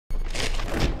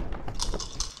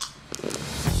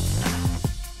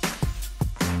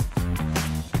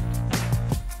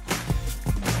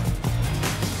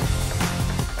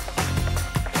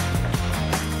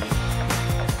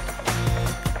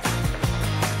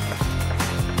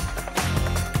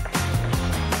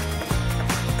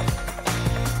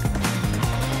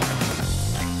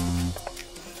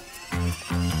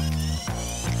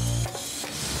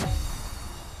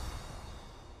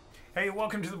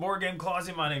welcome to the Board Game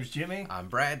Closet. My name's Jimmy. I'm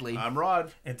Bradley. I'm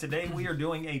Rod. And today we are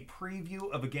doing a preview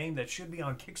of a game that should be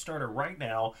on Kickstarter right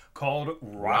now called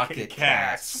Rocket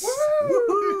Cats.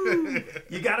 Woo!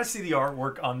 You got to see the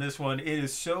artwork on this one. It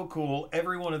is so cool.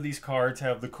 Every one of these cards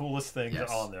have the coolest things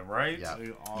on them, right? Yeah,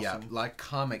 Awesome. yeah, like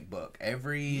comic book.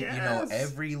 Every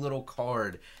every little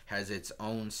card has its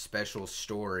own special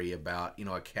story about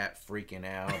a cat freaking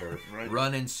out or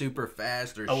running super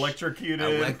fast or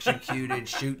electrocuted,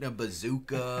 shooting a bazooka.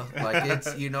 Like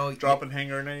it's dropping hand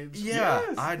grenades. Yeah,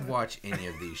 yes. I'd watch any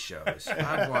of these shows.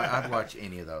 I'd watch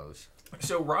any of those.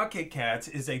 So Rocket Cats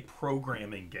is a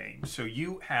programming game. So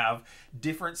you have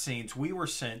different scenes. We were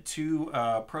sent two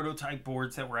prototype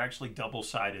boards that were actually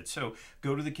double-sided. So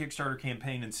go to the Kickstarter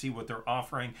campaign and see what they're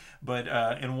offering. But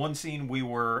in one scene, we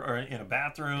were in a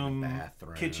bathroom,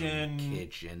 kitchen.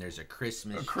 There's a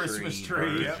Christmas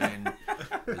tree. Version.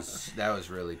 That was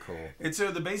really cool. And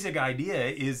so the basic idea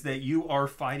is that you are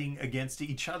fighting against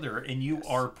each other, and you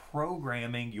are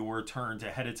programming your turns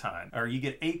ahead of time. Or you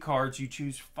get 8 cards. You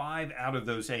choose 5 out of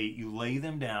those 8, you lay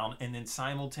them down, and then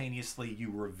simultaneously you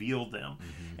reveal them.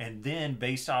 And then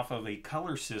based off of a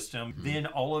color system, then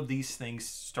all of these things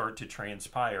start to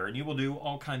transpire, and you will do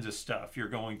all kinds of stuff. You're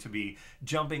going to be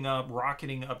jumping up,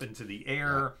 rocketing up into the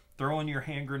air, throwing your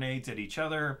hand grenades at each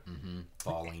other,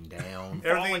 falling down.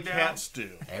 Everything cats do.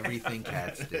 Everything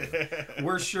cats do.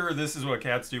 We're sure this is what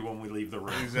cats do when we leave the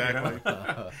room. Exactly.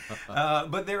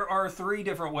 But there are 3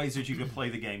 different ways that you can play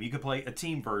the game. You could play a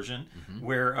team version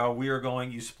where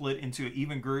you split into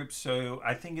even groups. So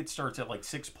I think it starts at like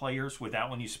 6 players. With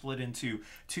that one, you split into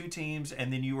 2 teams,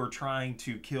 and then you are trying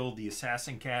to kill the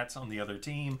assassin cats on the other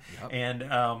team. And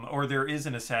or there is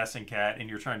an assassin cat,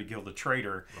 and you're trying to kill the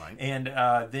traitor. And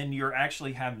then you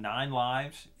actually have 9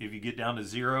 lives. If you get down to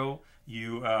 0,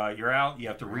 you're out. You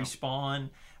have to respawn.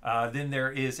 Then there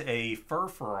is a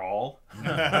fur-for-all.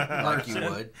 Like you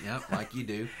would. Yep, like you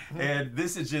do. And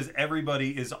this is just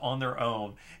everybody is on their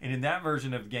own. And in that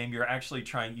version of the game, you're actually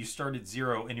you start at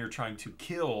 0 and you're trying to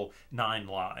kill 9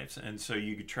 lives. And so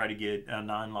you could try to get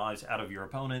 9 lives out of your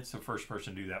opponents. The first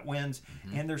person to do that wins.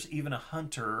 And there's even a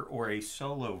hunter or a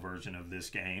solo version of this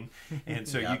game. And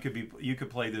so you could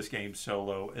play this game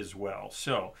solo as well.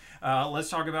 So let's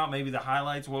talk about maybe the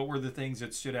highlights. What were the things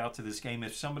that stood out to this game?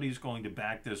 If somebody's going to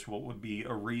back this, what would be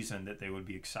a reason that they would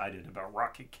be excited about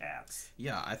Rocket Cats?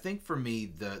 Yeah, I think for me,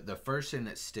 the first thing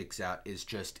that sticks out is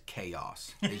just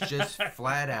chaos. It's just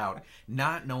flat out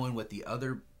not knowing what the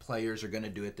other players are going to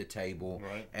do at the table.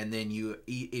 And then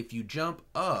if you jump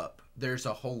up, there's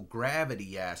a whole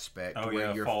gravity aspect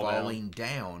where you're falling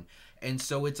down. And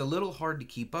so it's a little hard to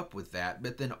keep up with that.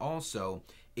 But then also,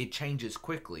 it changes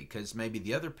quickly because maybe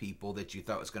the other people that you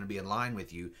thought was going to be in line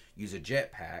with you use a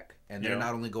jetpack, and they're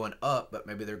not only going up, but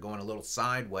maybe they're going a little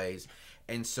sideways.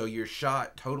 And so your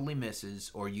shot totally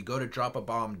misses, or you go to drop a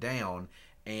bomb down,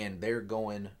 and they're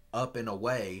going up and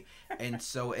away. And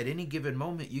so at any given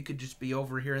moment, you could just be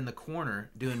over here in the corner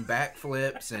doing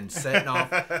backflips and setting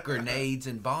off grenades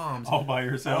and bombs. All by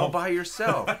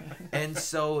yourself. And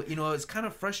so, it's kind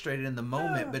of frustrating in the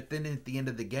moment, but then at the end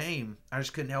of the game, I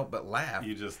just couldn't help but laugh.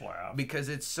 You just laugh. Because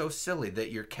it's so silly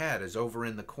that your cat is over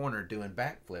in the corner doing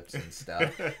backflips and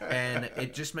stuff. And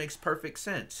it just makes perfect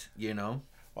sense, Well,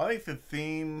 I think the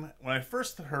theme, when I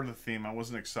first heard the theme, I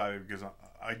wasn't excited because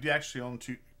I do actually own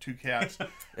two cats.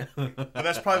 But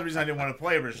that's probably the reason I didn't want to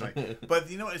play originally. But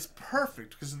it's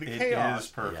perfect because of the chaos. It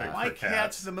is perfect. My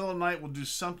cats in the middle of the night will do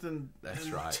something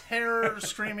terror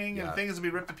screaming and things will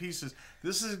be ripped to pieces.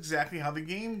 This is exactly how the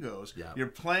game goes. You're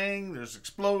playing, there's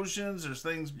explosions, there's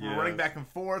things running back and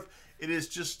forth. It is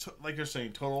just, like you're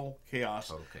saying, total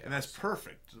chaos. And that's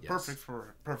perfect. Perfect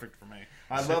for me.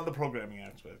 I love the programming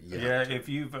aspect.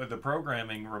 The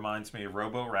programming reminds me of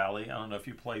Robo Rally. I don't know if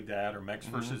you played that, or Mechs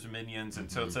versus Minions.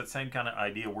 And so it's that same kind of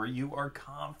idea where you are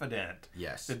confident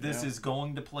that this is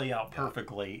going to play out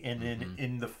perfectly. And then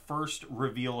in the first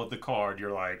reveal of the card,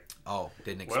 you're like,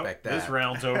 didn't expect that. This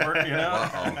round's over,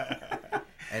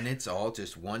 And it's all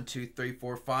just 1, 2, 3,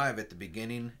 4, 5 at the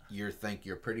beginning. You think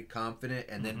you're pretty confident,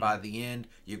 and then by the end,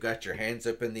 you've got your hands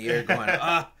up in the air going,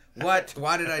 what?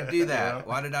 Why did I do that?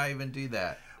 Why did I even do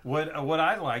that? What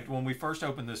I liked when we first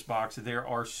opened this box, there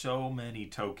are so many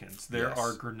tokens. There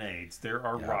are grenades. There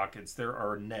are rockets. There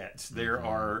are nets. There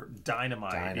are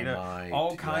dynamite.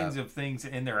 All kinds of things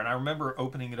in there. And I remember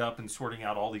opening it up and sorting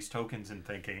out all these tokens and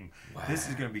thinking, this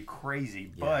is going to be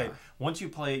crazy. But once you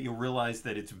play it, you'll realize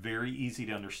that it's very easy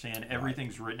to understand.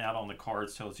 Everything's written out on the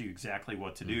cards, tells you exactly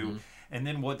what to do. And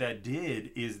then what that did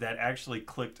is that actually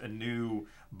clicked a new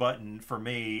button for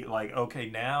me, like, okay,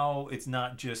 now it's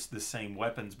not just the same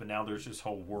weapons, but now there's this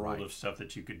whole world of stuff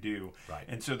that you could do.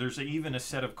 And so there's even a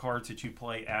set of cards that you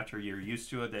play after you're used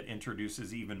to it that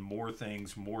introduces even more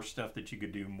things, more stuff that you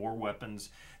could do, more weapons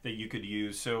that you could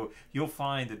use. So you'll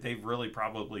find that they've really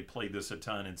probably played this a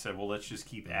ton and said, well, let's just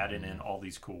keep adding in all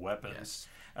these cool weapons.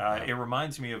 It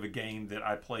reminds me of a game that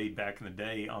I played back in the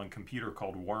day on computer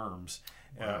called Worms.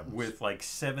 With like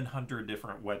 700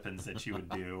 different weapons that you would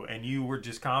do, and you were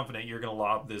just confident you're going to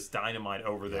lob this dynamite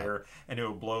over there and it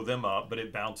will blow them up, but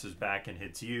it bounces back and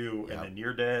hits you, and then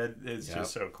you're dead. It's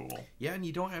just so cool. Yeah, and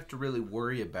you don't have to really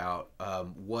worry about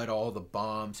what all the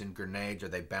bombs and grenades, are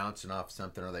they bouncing off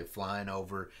something, are they flying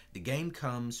over. The game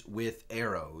comes with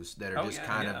arrows that are just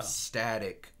kind of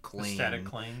static, clean. Static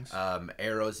clings.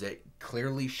 Arrows that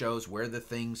clearly shows where the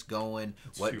thing's going,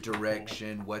 what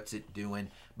direction, what's it doing.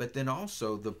 But then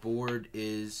also the board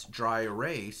is dry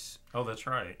erase. Oh, that's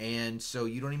right. And so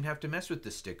you don't even have to mess with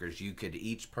the stickers. You could,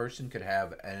 each person could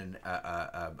have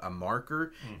a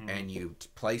marker, and you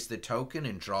place the token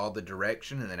and draw the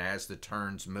direction, and then as the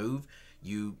turns move,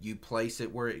 you place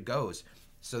it where it goes.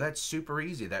 So that's super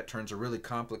easy. That turns a really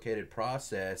complicated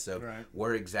process of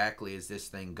where exactly is this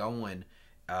thing going,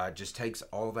 just takes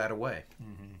all that away.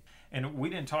 And we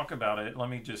didn't talk about it. Let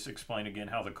me just explain again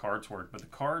how the cards work. But the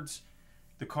cards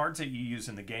that you use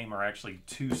in the game are actually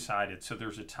two-sided. So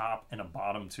there's a top and a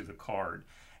bottom to the card.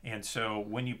 And so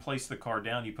when you place the card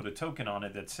down, you put a token on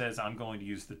it that says, I'm going to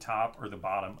use the top or the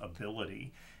bottom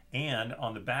ability. And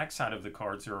on the back side of the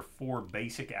cards, there are 4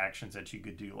 basic actions that you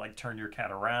could do, like turn your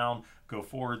cat around, go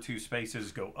forward 2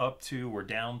 spaces, go up 2 or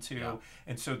down 2.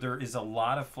 And so there is a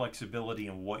lot of flexibility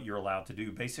in what you're allowed to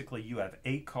do. Basically, you have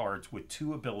 8 cards with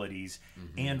 2 abilities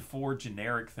and 4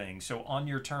 generic things. So on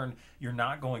your turn, you're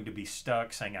not going to be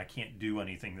stuck saying, I can't do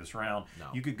anything this round.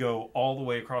 You could go all the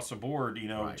way across the board, you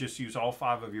know, just use all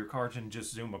 5 of your cards and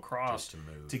just zoom across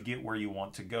to get where you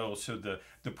want to go. So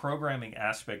the programming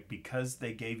aspect, because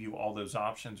they gave you all those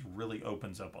options, really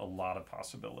opens up a lot of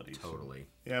possibilities. Totally.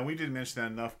 Yeah, we didn't mention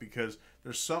that enough because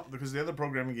because the other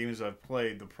programming games I've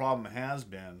played, the problem has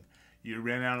been you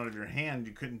ran out of your hand,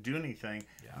 you couldn't do anything.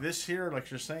 This here, like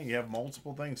you're saying, you have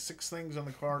multiple things, 6 things on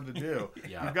the card to do.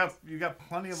 You've got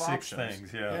plenty of 6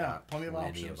 options. things, plenty of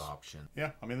options.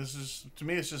 Yeah, I mean, this is, to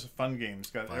me, it's just a fun game.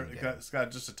 It's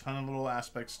got just a ton of little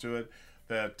aspects to it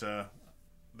that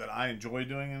I enjoy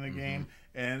doing in the game.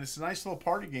 And it's a nice little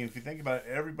party game. If you think about it,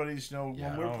 everybody's,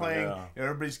 when we're playing,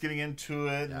 everybody's getting into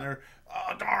it, and they're,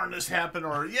 oh, darn, this happened,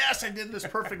 or yes, I did this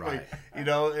perfectly, and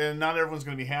not everyone's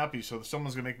going to be happy, so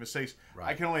someone's going to make mistakes.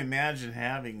 I can only imagine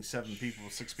having 6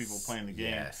 people playing the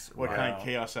game. What kind of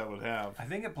chaos that would have. I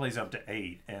think it plays up to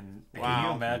 8, and can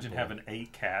you imagine having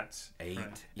 8 cats? 8,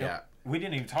 We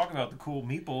didn't even talk about the cool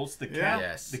meeples. The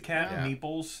cat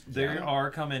meeples. There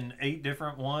are coming 8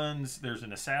 different ones. There's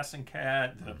an assassin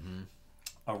cat,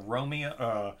 a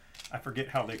Romeow, I forget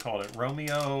how they called it,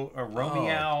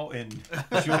 Romeow and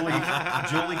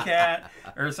Julicat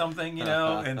or something,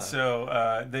 and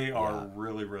so they are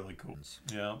really, really cool.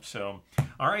 So,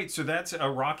 all right, so that's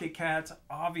Rocket Cat.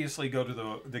 Obviously, go to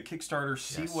the Kickstarter,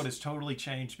 see what has totally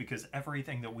changed, because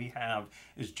everything that we have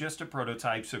is just a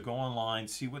prototype, so go online,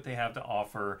 see what they have to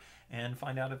offer, and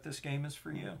find out if this game is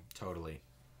for you. Totally.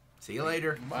 See you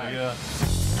later. Bye.